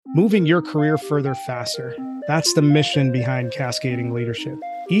moving your career further faster. That's the mission behind Cascading Leadership.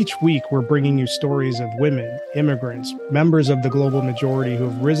 Each week, we're bringing you stories of women, immigrants, members of the global majority who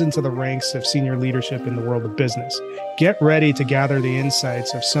have risen to the ranks of senior leadership in the world of business. Get ready to gather the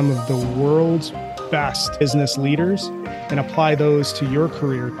insights of some of the world's best business leaders and apply those to your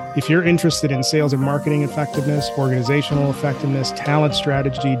career. If you're interested in sales and marketing effectiveness, organizational effectiveness, talent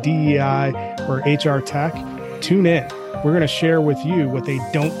strategy, DEI, or HR tech, tune in. We're going to share with you what they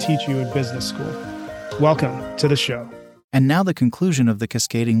don't teach you in business school. Welcome to the show. And now the conclusion of the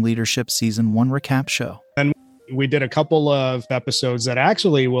Cascading Leadership Season 1 recap show. And we did a couple of episodes that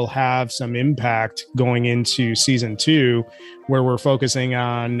actually will have some impact going into Season 2, where we're focusing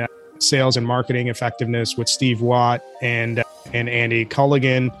on sales and marketing effectiveness with Steve Watt and Andy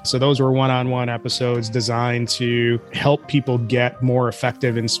Culligan. So those were one-on-one episodes designed to help people get more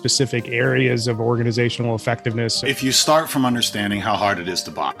effective in specific areas of organizational effectiveness. If you start from understanding how hard it is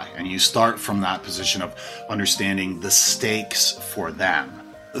to buy, and you start from that position of understanding the stakes for them,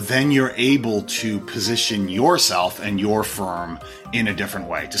 then you're able to position yourself and your firm in a different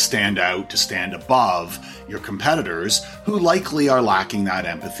way, to stand out, to stand above your competitors who likely are lacking that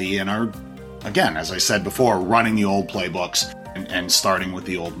empathy and are, again, as I said before, running the old playbooks and starting with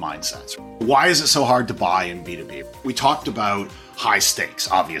the old mindsets. Why is it so hard to buy in B2B? We talked about high stakes,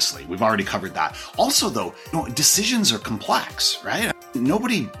 obviously. We've already covered that. Also, though, decisions are complex, right?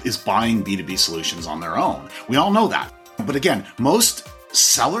 Nobody is buying B2B solutions on their own. We all know that. But again, most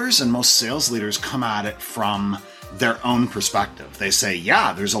sellers and most sales leaders come at it from their own perspective. They say,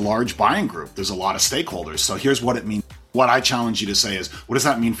 yeah, there's a large buying group. There's a lot of stakeholders. So here's what it means. What I challenge you to say is, what does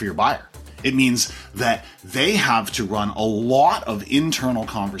that mean for your buyer? It means that they have to run a lot of internal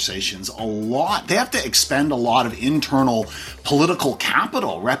conversations, they have to expend a lot of internal political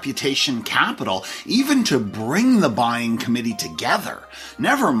capital, reputation capital, even to bring the buying committee together.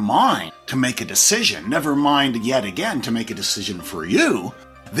 Never mind to make a decision, never mind yet again to make a decision for you.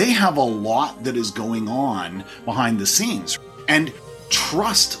 They have a lot that is going on behind the scenes. And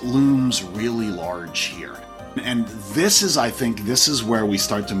trust looms really large here. And I think this is where we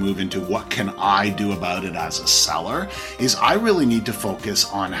start to move into what can I do about it as a seller, is I really need to focus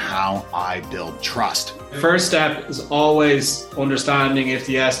on how I build trust. First step is always understanding if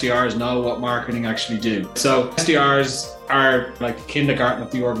the SDRs know what marketing actually do. So SDRs are like the kindergarten of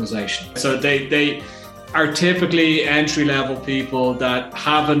the organization. So they are typically entry-level people that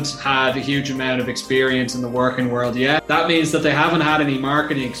haven't had a huge amount of experience in the working world yet. That means that they haven't had any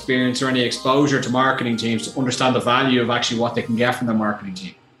marketing experience or any exposure to marketing teams to understand the value of actually what they can get from their marketing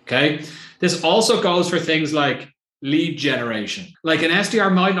team. Okay. This also goes for things like lead generation. Like an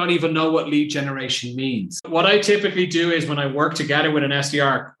SDR might not even know what lead generation means. What I typically do is when I work together with an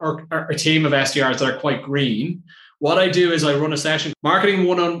SDR or a team of SDRs that are quite green, what I do is I run a session. Marketing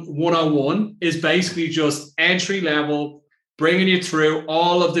 101 is basically just entry level, bringing you through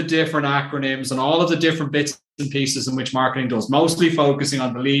all of the different acronyms and all of the different bits and pieces in which marketing does, mostly focusing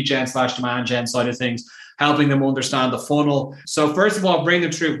on the lead gen / demand gen side of things, helping them understand the funnel. So first of all, bring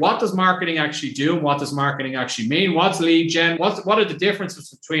them through what does marketing actually do and what does marketing actually mean? What's lead gen? What are the differences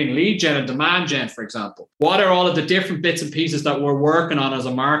between lead gen and demand gen, for example? What are all of the different bits and pieces that we're working on as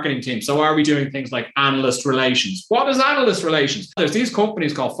a marketing team? So are we doing things like analyst relations? What is analyst relations? There's these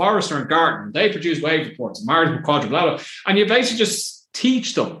companies called Forrester and Gartner. They produce wave reports and marketing quadrant, blah, blah. And you basically just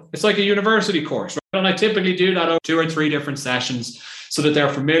teach them. It's like a university course, right? And I typically do that over 2 or 3 different sessions so that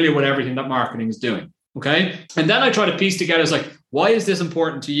they're familiar with everything that marketing is doing. Okay. And then I try to piece together, it's like, why is this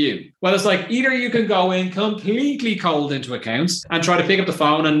important to you? Well, it's like either you can go in completely cold into accounts and try to pick up the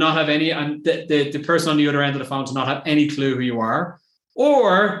phone and not have any, and the person on the other end of the phone to not have any clue who you are.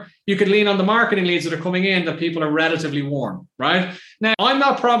 Or you could lean on the marketing leads that are coming in that people are relatively warm, right? Now, I'm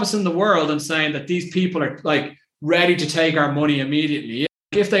not promising the world and saying that these people are like ready to take our money immediately.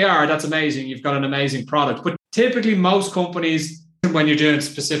 If they are, that's amazing. You've got an amazing product. But typically most companies, when you're doing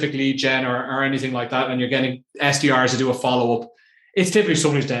specific lead gen or anything like that, and you're getting SDRs to do a follow-up, it's typically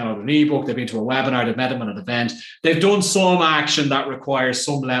somebody's downloaded an ebook, they've been to a webinar, they've met them at an event, they've done some action that requires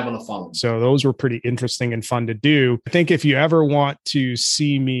some level of follow-up. So those were pretty interesting and fun to do. I think if you ever want to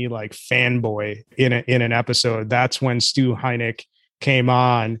see me like fanboy in an episode, that's when Stu Heineck came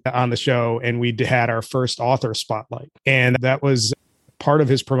on the show and we had our first author spotlight. And that was part of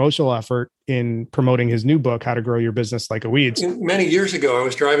his promotional effort in promoting his new book, How to Grow Your Business Like a Weeds. Many years ago, I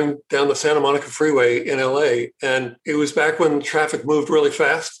was driving down the Santa Monica Freeway in LA, and it was back when traffic moved really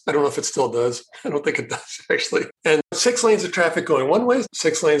fast. I don't know if it still does. I don't think it does, actually. And 6 lanes of traffic going one way,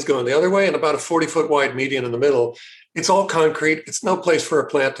 6 lanes going the other way, and about a 40-foot wide median in the middle. It's all concrete. It's no place for a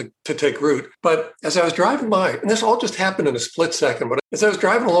plant to take root. But as I was driving by, and this all just happened in a split second, but as I was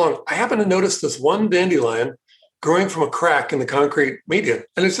driving along, I happened to notice this one dandelion growing from a crack in the concrete median.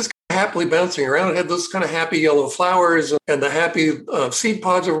 And it's just happily bouncing around. It had those kind of happy yellow flowers and the happy seed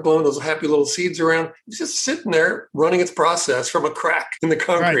pods that were blowing those happy little seeds around. It was just sitting there running its process from a crack in the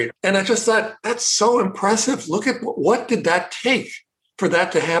concrete. Right. And I just thought, that's so impressive. Look at what did that take for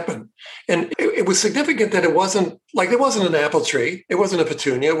that to happen. And it was significant that it wasn't an apple tree. It wasn't a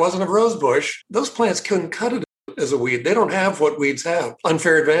petunia. It wasn't a rose bush. Those plants couldn't cut it as a weed. They don't have what weeds have,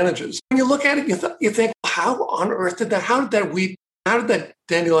 unfair advantages. When you look at it, you think, how on earth how did that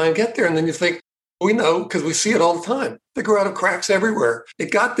dandelion get there? And then you think, we know because we see it all the time. They grow out of cracks everywhere.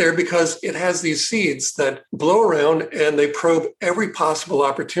 It got there because it has these seeds that blow around and they probe every possible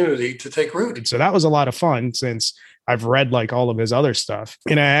opportunity to take root. So that was a lot of fun since I've read like all of his other stuff,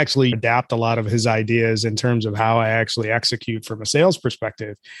 and I actually adapt a lot of his ideas in terms of how I actually execute from a sales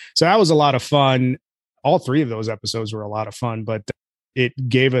perspective. So that was a lot of fun. All 3 of those episodes were a lot of fun, but it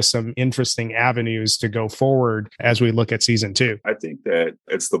gave us some interesting avenues to go forward as we look at season 2. I think that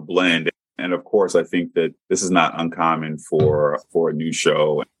it's the blend. And of course, I think that this is not uncommon for a new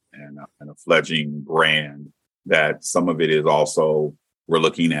show and a fledgling brand, that some of it is also we're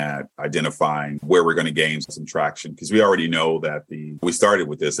looking at identifying where we're going to gain some traction, because we already know that we started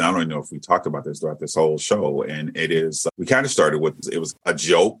with this. And I don't even know if we talked about this throughout this whole show. And it is, we kind of started with, it was a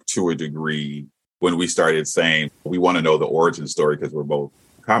joke to a degree when we started saying we want to know the origin story because we're both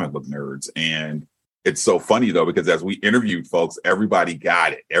comic book nerds. And it's so funny, though, because as we interviewed folks, everybody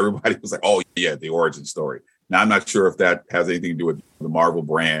got it. Everybody was like, oh, yeah, the origin story. Now, I'm not sure if that has anything to do with the Marvel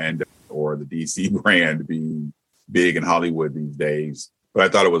brand or the DC brand being big in Hollywood these days. But I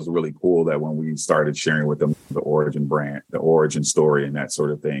thought it was really cool that when we started sharing with them the origin brand, the origin story and that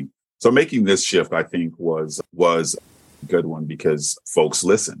sort of thing. So making this shift, I think, was a good one because folks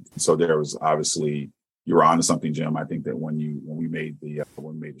listened. So there was obviously, you were onto something, Jim. I think that when we made the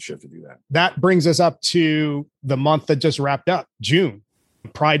shift to do that. That brings us up to the month that just wrapped up, June,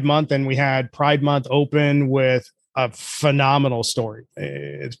 Pride Month. And we had Pride Month open with a phenomenal story.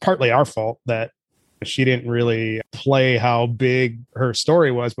 It's partly our fault that she didn't really play how big her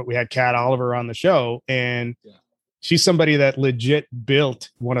story was, but we had Kat Oliver on the show, and she's somebody that legit built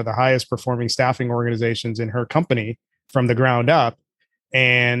one of the highest performing staffing organizations in her company from the ground up.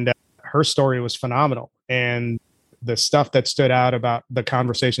 And her story was phenomenal. And the stuff that stood out about the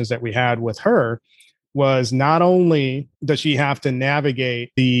conversations that we had with her was not only does she have to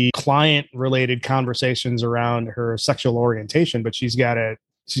navigate the client related conversations around her sexual orientation, but she's got a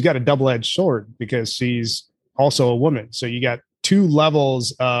double-edged sword because she's also a woman. So you got 2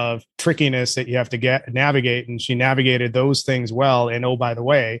 levels of trickiness that you have to navigate. And she navigated those things well. And oh, by the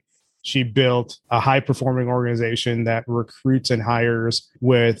way, she built a high-performing organization that recruits and hires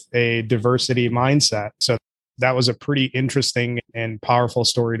with a diversity mindset. So that was a pretty interesting and powerful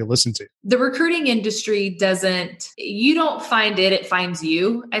story to listen to. The recruiting industry you don't find it finds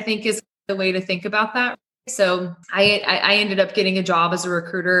you, I think is the way to think about that. So I ended up getting a job as a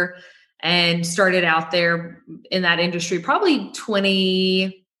recruiter and started out there in that industry probably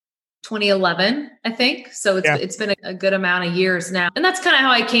 2011, I think. So it's been a good amount of years now. And that's kind of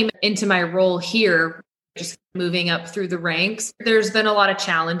how I came into my role here, just moving up through the ranks. There's been a lot of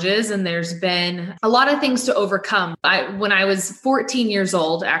challenges and there's been a lot of things to overcome. When I was 14 years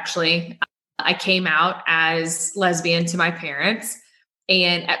old, actually, I came out as lesbian to my parents.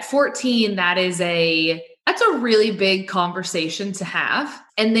 And at 14, that's a really big conversation to have.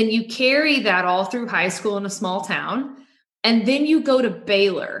 And then you carry that all through high school in a small town. And then you go to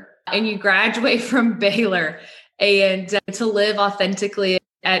Baylor and you graduate from Baylor, and to live authentically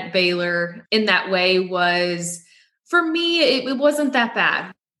at Baylor in that way was, for me, it wasn't that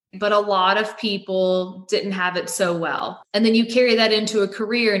bad, but a lot of people didn't have it so well. And then you carry that into a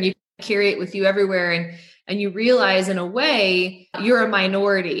career and you carry it with you everywhere. And you realize in a way you're a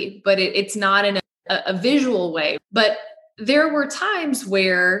minority, but it's not in a visual way. But there were times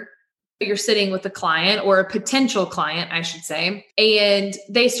where you're sitting with a client or a potential client, I should say, and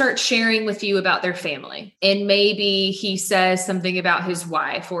they start sharing with you about their family. And maybe he says something about his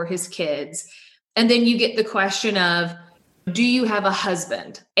wife or his kids. And then you get the question of, do you have a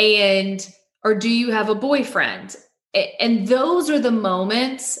husband? Or do you have a boyfriend? And those are the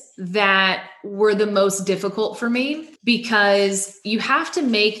moments that were the most difficult for me, because you have to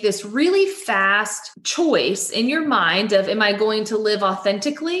make this really fast choice in your mind of, am I going to live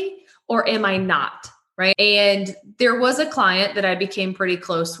authentically or am I not? Right. And there was a client that I became pretty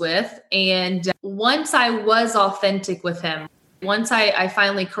close with. And once I was authentic with him, once I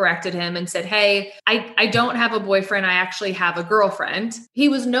finally corrected him and said, hey, I don't have a boyfriend. I actually have a girlfriend. He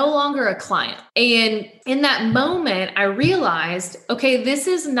was no longer a client. And in that moment, I realized, okay, this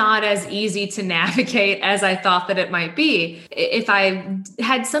is not as easy to navigate as I thought that it might be. If I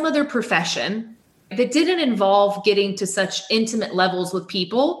had some other profession that didn't involve getting to such intimate levels with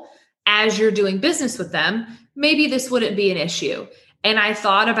people as you're doing business with them, maybe this wouldn't be an issue. And I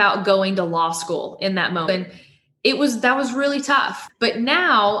thought about going to law school in that moment. That was really tough. But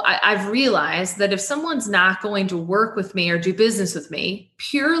now I've realized that if someone's not going to work with me or do business with me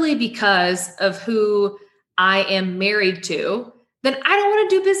purely because of who I am married to, then I don't want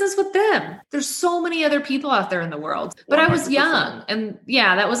to do business with them. There's so many other people out there in the world. But 100%. I was young. And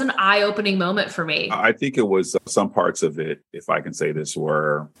yeah, that was an eye-opening moment for me. I think it was some parts of it, if I can say this,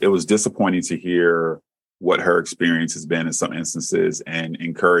 where it was disappointing to hear what her experience has been in some instances, and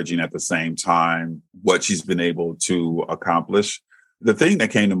encouraging at the same time what she's been able to accomplish. The thing that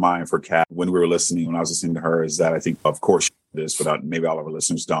came to mind for Kat when I was listening to her, is that I think, of course, this, but maybe all of our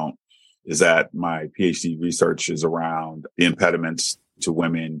listeners don't, is that my PhD research is around the impediments to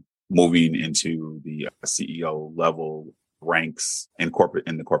women moving into the CEO level ranks in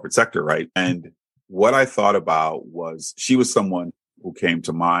the corporate sector, right? And what I thought about was, she was someone who came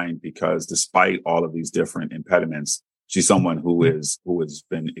to mind because despite all of these different impediments, she's someone who has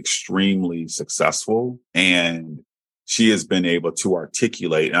been extremely successful, and she has been able to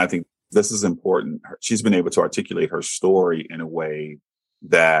articulate, and I think this is important, she's been able to articulate her story in a way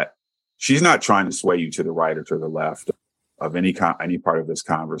that she's not trying to sway you to the right or to the left of any part of this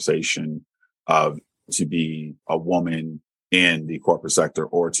conversation of to be a woman in the corporate sector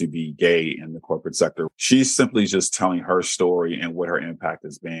or to be gay in the corporate sector. She's simply just telling her story and what her impact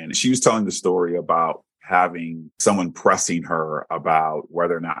has been. She was telling the story about having someone pressing her about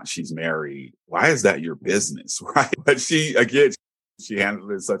whether or not she's married. Why is that your business? Right. But she handled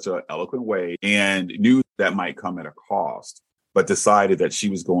it in such an eloquent way and knew that might come at a cost, but decided that she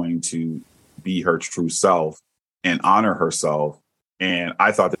was going to be her true self and honor herself. And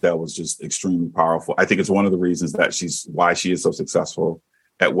I thought that was just extremely powerful. I think it's one of the reasons why she is so successful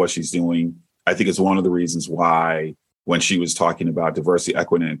at what she's doing. I think it's one of the reasons why, when she was talking about diversity,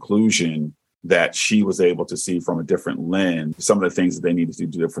 equity, and inclusion, that she was able to see from a different lens some of the things that they needed to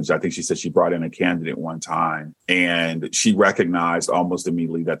do different. I think she said she brought in a candidate one time, and she recognized almost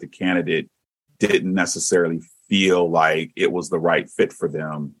immediately that the candidate didn't necessarily feel like it was the right fit for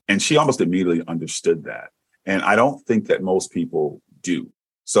them. And she almost immediately understood that. And I don't think that most people do.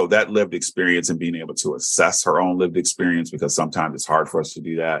 So that lived experience and being able to assess her own lived experience, because sometimes it's hard for us to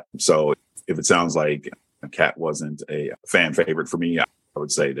do that. So if it sounds like Kat wasn't a fan favorite for me, I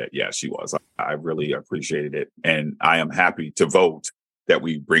would say that, yeah, she was. I really appreciated it. And I am happy to vote that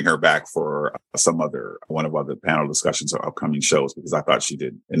we bring her back for one of other panel discussions or upcoming shows, because I thought she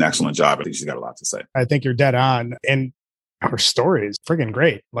did an excellent job. I think she's got a lot to say. I think you're dead on. And her story is friggin'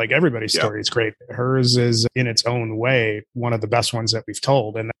 great. Like, everybody's story is great. Hers is, in its own way, one of the best ones that we've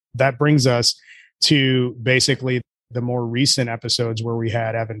told. And that brings us to basically the more recent episodes where we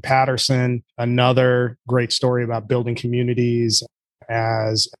had Evan Patterson, another great story about building communities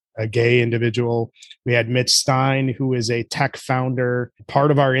as a gay individual. We had Mitch Stein, who is a tech founder, part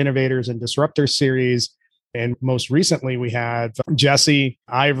of our Innovators and Disruptors series. And most recently, we had Jessie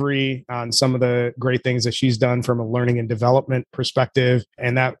Ivory on some of the great things that she's done from a learning and development perspective.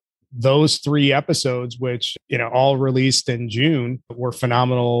 And those 3 episodes, which, all released in June, were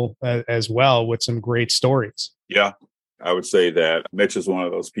phenomenal as well, with some great stories. Yeah, I would say that Mitch is one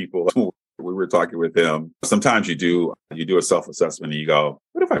of those people who, we were talking with him. Sometimes you do a self-assessment and you go,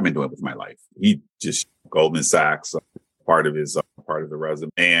 what have I been doing with my life? He just, Goldman Sachs, part of the resume.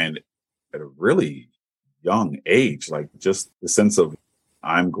 And at a really young age, like, just the sense of,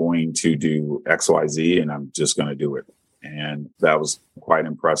 I'm going to do XYZ and I'm just going to do it. And that was quite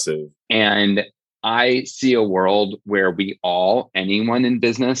impressive. And I see a world where anyone in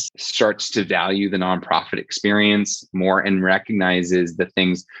business, starts to value the nonprofit experience more and recognizes the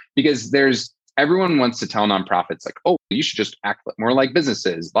things, because everyone wants to tell nonprofits like, oh, you should just act more like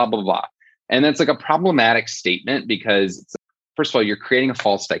businesses, blah, blah, blah. And that's like a problematic statement, because first of all, you're creating a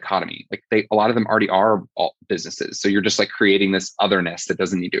false dichotomy. Like a lot of them already are all businesses. So you're just like creating this otherness that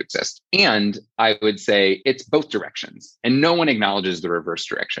doesn't need to exist. And I would say it's both directions. And no one acknowledges the reverse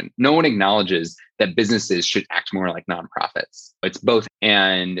direction. No one acknowledges that businesses should act more like nonprofits. It's both.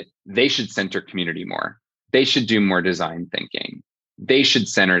 And they should center community more. They should do more design thinking. They should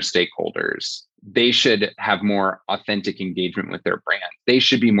center stakeholders. They should have more authentic engagement with their brand. They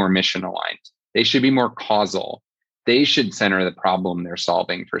should be more mission aligned. They should be more causal. They should center the problem they're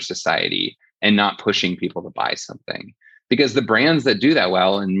solving for society and not pushing people to buy something. Because the brands that do that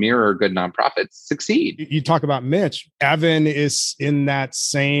well and mirror good nonprofits succeed. You talk about Mitch. Evan is in that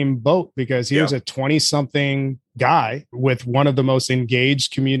same boat because he was a 20-something guy with one of the most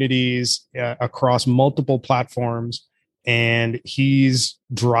engaged communities across multiple platforms. And he's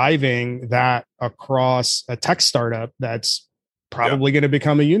driving that across a tech startup that's probably going to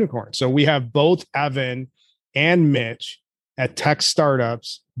become a unicorn. So we have both Evan and Mitch at tech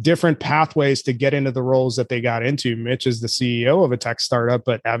startups, different pathways to get into the roles that they got into. Mitch is the CEO of a tech startup,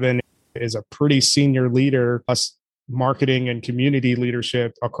 but Evan is a pretty senior leader, plus marketing and community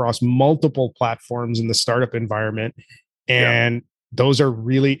leadership across multiple platforms in the startup environment. And those are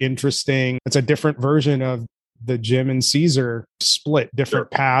really interesting. It's a different version of the Jim and Caesar split,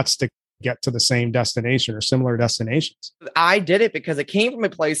 different paths to get to the same destination or similar destinations. I did it because it came from a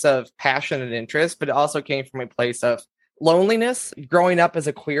place of passion and interest, but it also came from a place of loneliness. Growing up as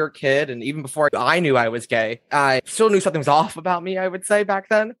a queer kid, and even before I knew I was gay, I still knew something was off about me, I would say, back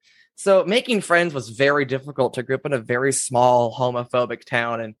then. So making friends was very difficult. I grew up in a very small homophobic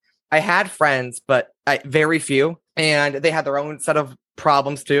town, and I had friends, but very few, and they had their own set of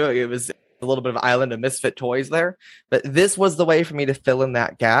problems too. It was a little bit of island of misfit toys there, but this was the way for me to fill in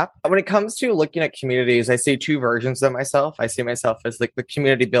that gap. When it comes to looking at communities, I see two versions of myself. I see myself as like the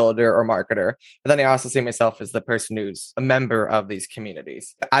community builder or marketer, but then I also see myself as the person who's a member of these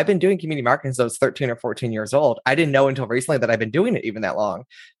communities. I've been doing community marketing since I was 13 or 14 years old. I didn't know until recently that I've been doing it even that long,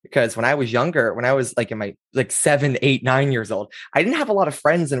 because when I was younger, when I was like in my 7, 8, 9 years old, I didn't have a lot of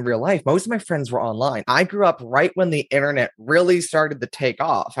friends in real life. Most of my friends were online. I grew up right when the internet really started to take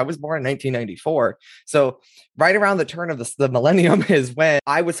off. I was born in 1994. So right around the turn of the millennium is when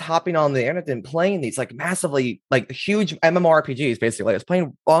I was hopping on the internet and playing these like massively like huge MMORPGs. Basically, I was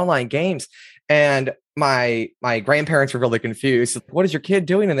playing online games, and my grandparents were really confused. What is your kid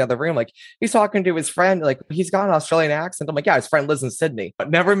doing in the other room? Like, he's talking to his friend, like he's got an Australian accent. I'm like, yeah, his friend lives in Sydney,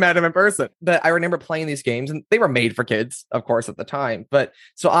 but never met him in person. But I remember playing these games, and they were made for kids, of course, at the time. But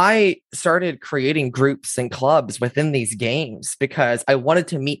so I started creating groups and clubs within these games because I wanted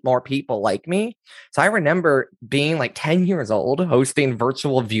to meet more people like me. So I remember being like 10 years old, hosting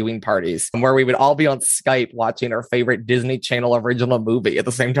virtual viewing parties where we would all be on Skype watching our favorite Disney Channel original movie at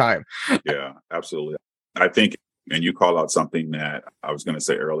the same time. Yeah, absolutely. I think, and you call out something that I was going to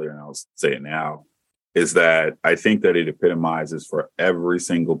say earlier, and I'll say it now, is that I think that it epitomizes for every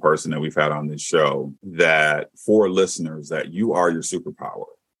single person that we've had on this show, that for listeners, that you are your superpower,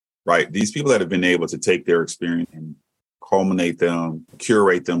 right? These people that have been able to take their experience and culminate them,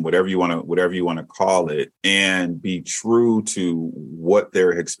 curate them, whatever you want to call it, and be true to what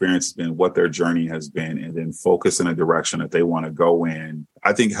their experience has been, what their journey has been, and then focus in a direction that they want to go in,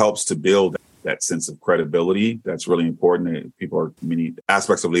 I think helps to build that sense of credibility. That's really important. Many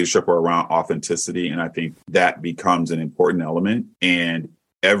aspects of leadership are around authenticity. And I think that becomes an important element. And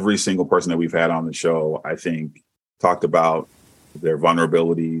every single person that we've had on the show, I think, talked about their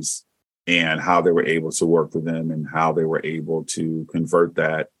vulnerabilities and how they were able to work through them and how they were able to convert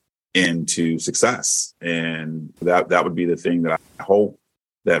that into success. And that would be the thing that I hope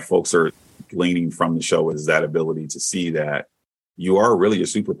that folks are gleaning from the show, is that ability to see that you are really a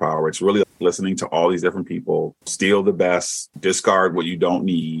superpower. It's really listening to all these different people, steal the best, discard what you don't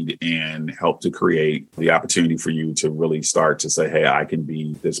need, and help to create the opportunity for you to really start to say, hey, I can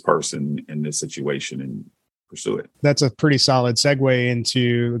be this person in this situation and pursue it. That's a pretty solid segue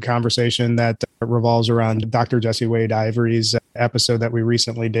into the conversation that revolves around Dr. Jesse Wade Ivory's episode that we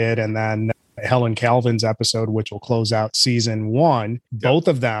recently did, and then Helen Calvin's episode, which will close out season 1. Yep. Both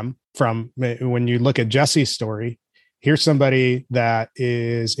of them, from when you look at Jesse's story, here's somebody that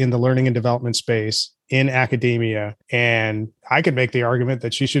is in the learning and development space in academia. And I could make the argument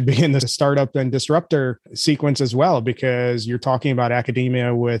that she should be in the startup and disruptor sequence as well, because you're talking about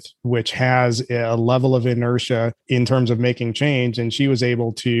academia which has a level of inertia in terms of making change. And she was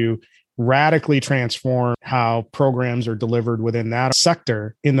able to radically transform how programs are delivered within that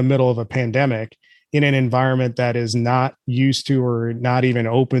sector in the middle of a pandemic, in an environment that is not used to or not even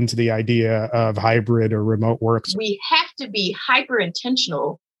open to the idea of hybrid or remote work. We have to be hyper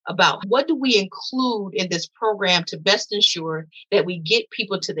intentional about what do we include in this program to best ensure that we get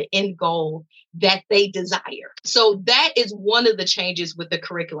people to the end goal that they desire. So that is one of the changes with the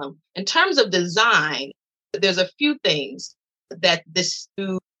curriculum. In terms of design, there's a few things that this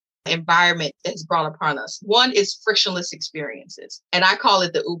new environment has brought upon us. One is frictionless experiences, and I call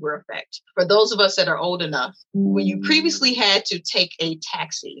it the Uber effect. For those of us that are old enough, when you previously had to take a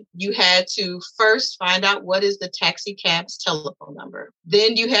taxi, you had to first find out what is the taxi cab's telephone number.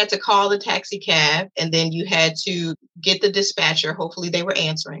 Then you had to call the taxi cab, and then you had to get the dispatcher. Hopefully they were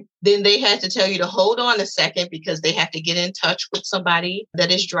answering. Then they had to tell you to hold on a second because they have to get in touch with somebody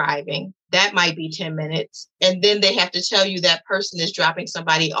that is driving. That might be 10 minutes. And then they have to tell you that person is dropping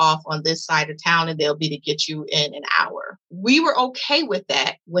somebody off on this side of town and they'll be to get you in an hour. We were okay with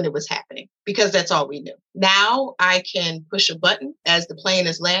that when it was happening because that's all we knew. Now I can push a button as the plane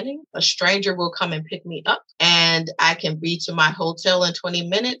is landing. A stranger will come and pick me up and I can be to my hotel in 20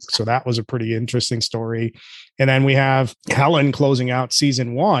 minutes. So that was a pretty interesting story. And then we have Helen closing out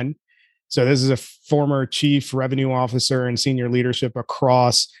season 1. So this is a former chief revenue officer and senior leadership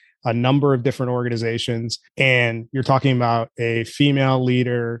across a number of different organizations. And you're talking about a female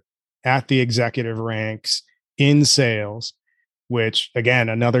leader at the executive ranks in sales, which again,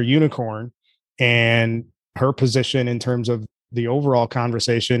 another unicorn. And her position in terms of the overall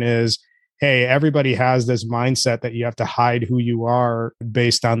conversation is, hey, everybody has this mindset that you have to hide who you are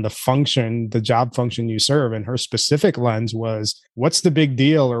based on the function, the job function you serve. And her specific lens was, what's the big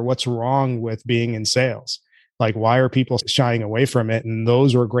deal or what's wrong with being in sales? Like, why are people shying away from it? And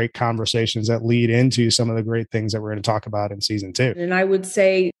those were great conversations that lead into some of the great things that we're going to talk about in season 2. And I would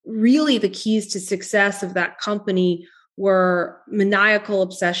say really the keys to success of that company were maniacal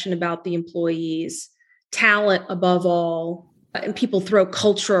obsession about the employees, talent above all, and people throw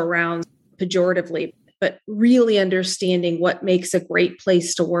culture around pejoratively, but really understanding what makes a great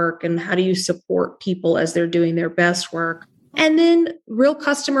place to work and how do you support people as they're doing their best work. And then real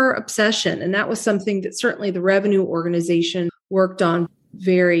customer obsession. And that was something that certainly the revenue organization worked on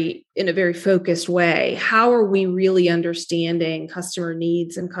in a very focused way. How are we really understanding customer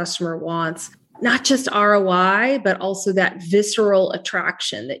needs and customer wants? Not just ROI, but also that visceral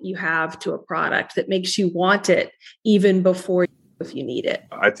attraction that you have to a product that makes you want it even before if you need it.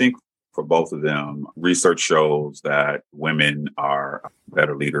 I think for both of them, research shows that women are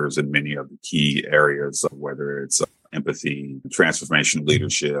better leaders in many of the key areas, whether it's empathy, transformational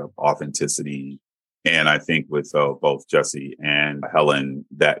leadership, authenticity. And I think with both Jessie and Helen,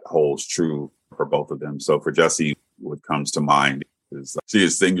 that holds true for both of them. So for Jessie, what comes to mind is she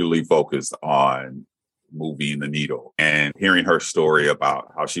is singularly focused on moving the needle, and hearing her story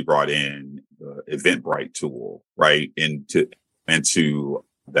about how she brought in the Eventbrite tool, right, into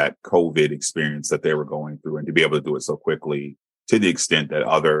that COVID experience that they were going through, and to be able to do it so quickly, to the extent that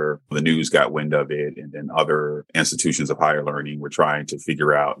the news got wind of it, and then other institutions of higher learning were trying to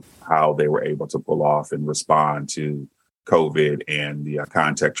figure out how they were able to pull off and respond to COVID, and the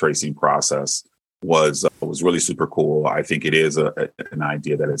contact tracing process was really super cool. I think it is an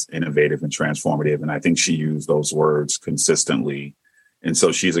idea that is innovative and transformative, and I think she used those words consistently. And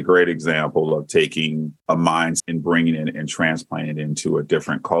so she's a great example of taking a mind and bringing it and transplanting it into a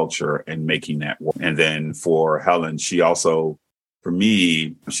different culture and making that work. And then for Helen, she also, for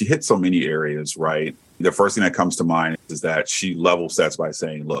me, she hit so many areas, right? The first thing that comes to mind is that she level sets by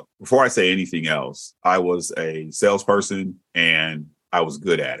saying, look, before I say anything else, I was a salesperson and I was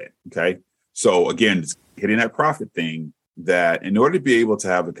good at it. Okay. So again, hitting that profit thing, that in order to be able to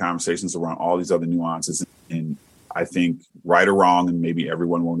have the conversations around all these other nuances, and I think right or wrong, and maybe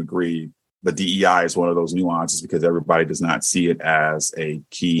everyone won't agree, but DEI is one of those nuances because everybody does not see it as a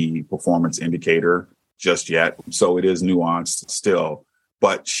key performance indicator just yet. So it is nuanced still.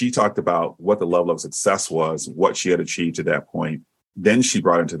 But she talked about what the level of success was, what she had achieved to that point. Then she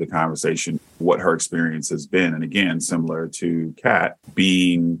brought into the conversation what her experience has been. And again, similar to Kat,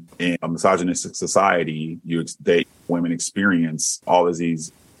 being in a misogynistic society, women experience all of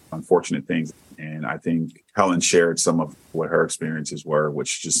these unfortunate things. And I think Helen shared some of what her experiences were,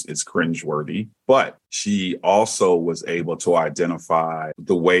 which just is cringeworthy. But she also was able to identify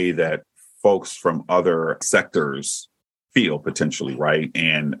the way that folks from other sectors feel potentially, right?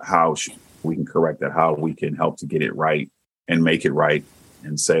 And how we can correct that, how we can help to get it right and make it right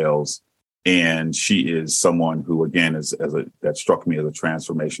in sales. And she is someone who, again, that struck me as a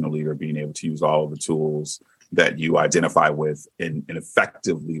transformational leader, being able to use all of the tools that you identify with in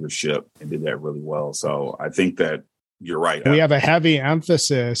effective leadership, and did that really well. So I think that you're right. We have a heavy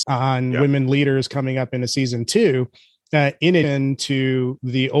emphasis on women leaders coming up into season 2. in addition to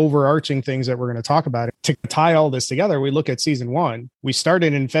the overarching things that we're going to talk about, to tie all this together, we look at season 1. We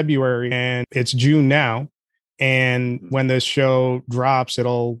started in February and it's June now. And when this show drops,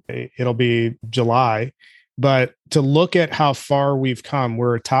 it'll be July. But to look at how far we've come,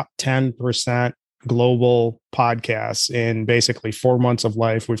 we're a top 10% global podcast in basically 4 months of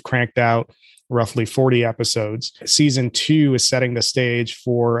life. We've cranked out roughly 40 episodes. Season 2 is setting the stage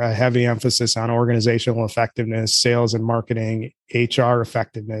for a heavy emphasis on organizational effectiveness, sales and marketing, HR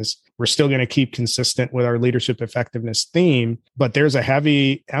effectiveness. We're still going to keep consistent with our leadership effectiveness theme, but there's a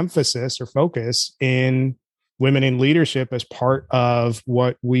heavy emphasis or focus in women in leadership as part of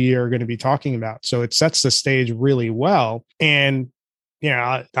what we are going to be talking about. So it sets the stage really well. And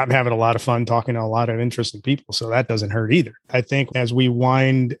I'm having a lot of fun talking to a lot of interesting people, so that doesn't hurt either. I think as we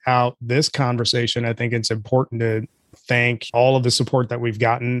wind out this conversation, I think it's important to thank all of the support that we've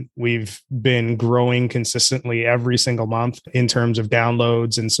gotten. We've been growing consistently every single month in terms of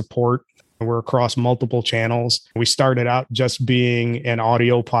downloads and support. We're across multiple channels. We started out just being an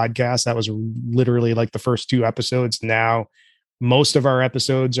audio podcast. That was literally like the first 2 episodes. Now, most of our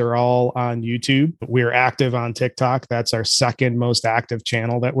episodes are all on YouTube. We're active on TikTok. That's our second most active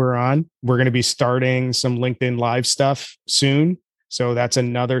channel that we're on. We're going to be starting some LinkedIn Live stuff soon. So that's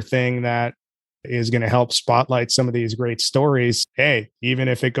another thing that is going to help spotlight some of these great stories. Hey, even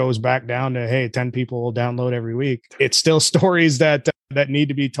if it goes back down to, 10 people will download every week, it's still stories that need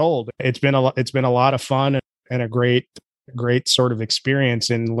to be told. It's been a lot of fun and a great sort of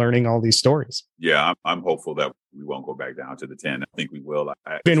experience in learning all these stories. Yeah, I'm hopeful that we won't go back down to the 10. I think we will.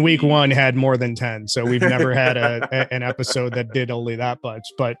 In week 1 had more than 10. So we've never had an episode that did only that much.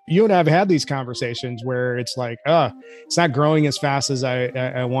 But you and I have had these conversations where it's like, it's not growing as fast as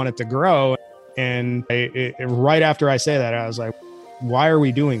I want it to grow. And right after I say that, I was like, why are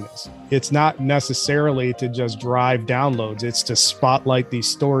we doing this? It's not necessarily to just drive downloads. It's to spotlight these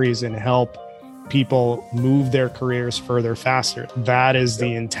stories and help people move their careers further faster. That is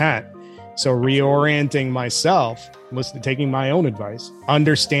the intent. So reorienting myself was taking my own advice.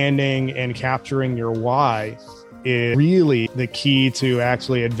 Understanding and capturing your why is really the key to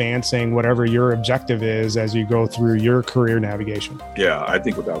actually advancing whatever your objective is as you go through your career navigation. Yeah, I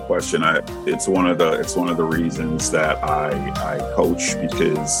think without question, it's one of the reasons that I coach,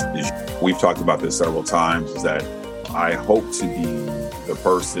 because we've talked about this several times, is that I hope to be the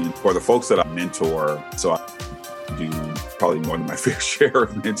person for the folks that I mentor. So I do probably more than my fair share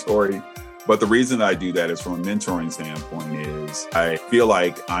of mentoring. But the reason I do that is from a mentoring standpoint is I feel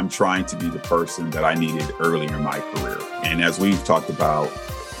like I'm trying to be the person that I needed earlier in my career. And as we've talked about,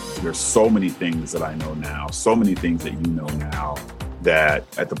 there's so many things that I know now, so many things that you know now, that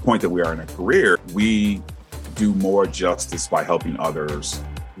at the point that we are in a career, we do more justice by helping others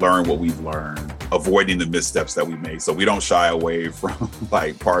learn what we've learned, avoiding the missteps that we made. So we don't shy away from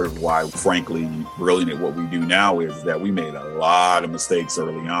part of why, frankly, brilliant at what we do now is that we made a lot of mistakes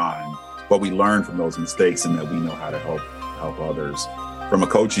early on, but we learn from those mistakes and that we know how to help others. From a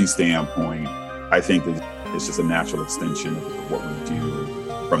coaching standpoint, I think that it's just a natural extension of what we do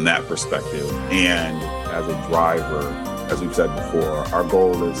from that perspective. And as a driver, as we've said before, our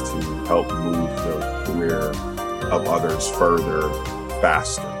goal is to help move the career of others further,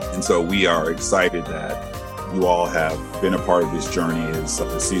 faster. And so we are excited that you all have been a part of this journey as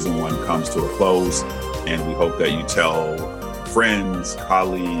season 1 comes to a close. And we hope that you tell friends,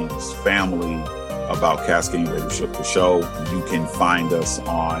 colleagues, family about Cascading Leadership, the show. You can find us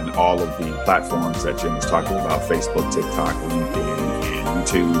on all of the platforms that Jim is talking about: Facebook, TikTok, LinkedIn, and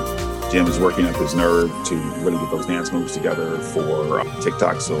YouTube. Jim is working up his nerve to really get those dance moves together for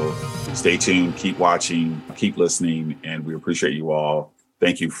TikTok. So stay tuned, keep watching, keep listening, and we appreciate you all.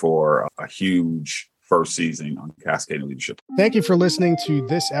 Thank you for a huge first season on Cascading Leadership. Thank you for listening to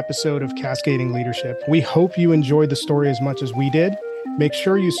this episode of Cascading Leadership. We hope you enjoyed the story as much as we did. Make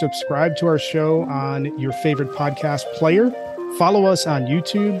sure you subscribe to our show on your favorite podcast player. Follow us on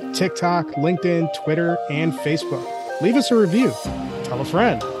YouTube, TikTok, LinkedIn, Twitter, and Facebook. Leave us a review. Tell a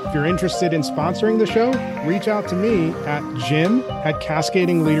friend. If you're interested in sponsoring the show, reach out to me at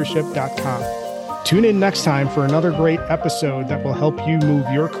jim@cascadingleadership.com. Tune in next time for another great episode that will help you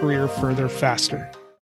move your career further faster.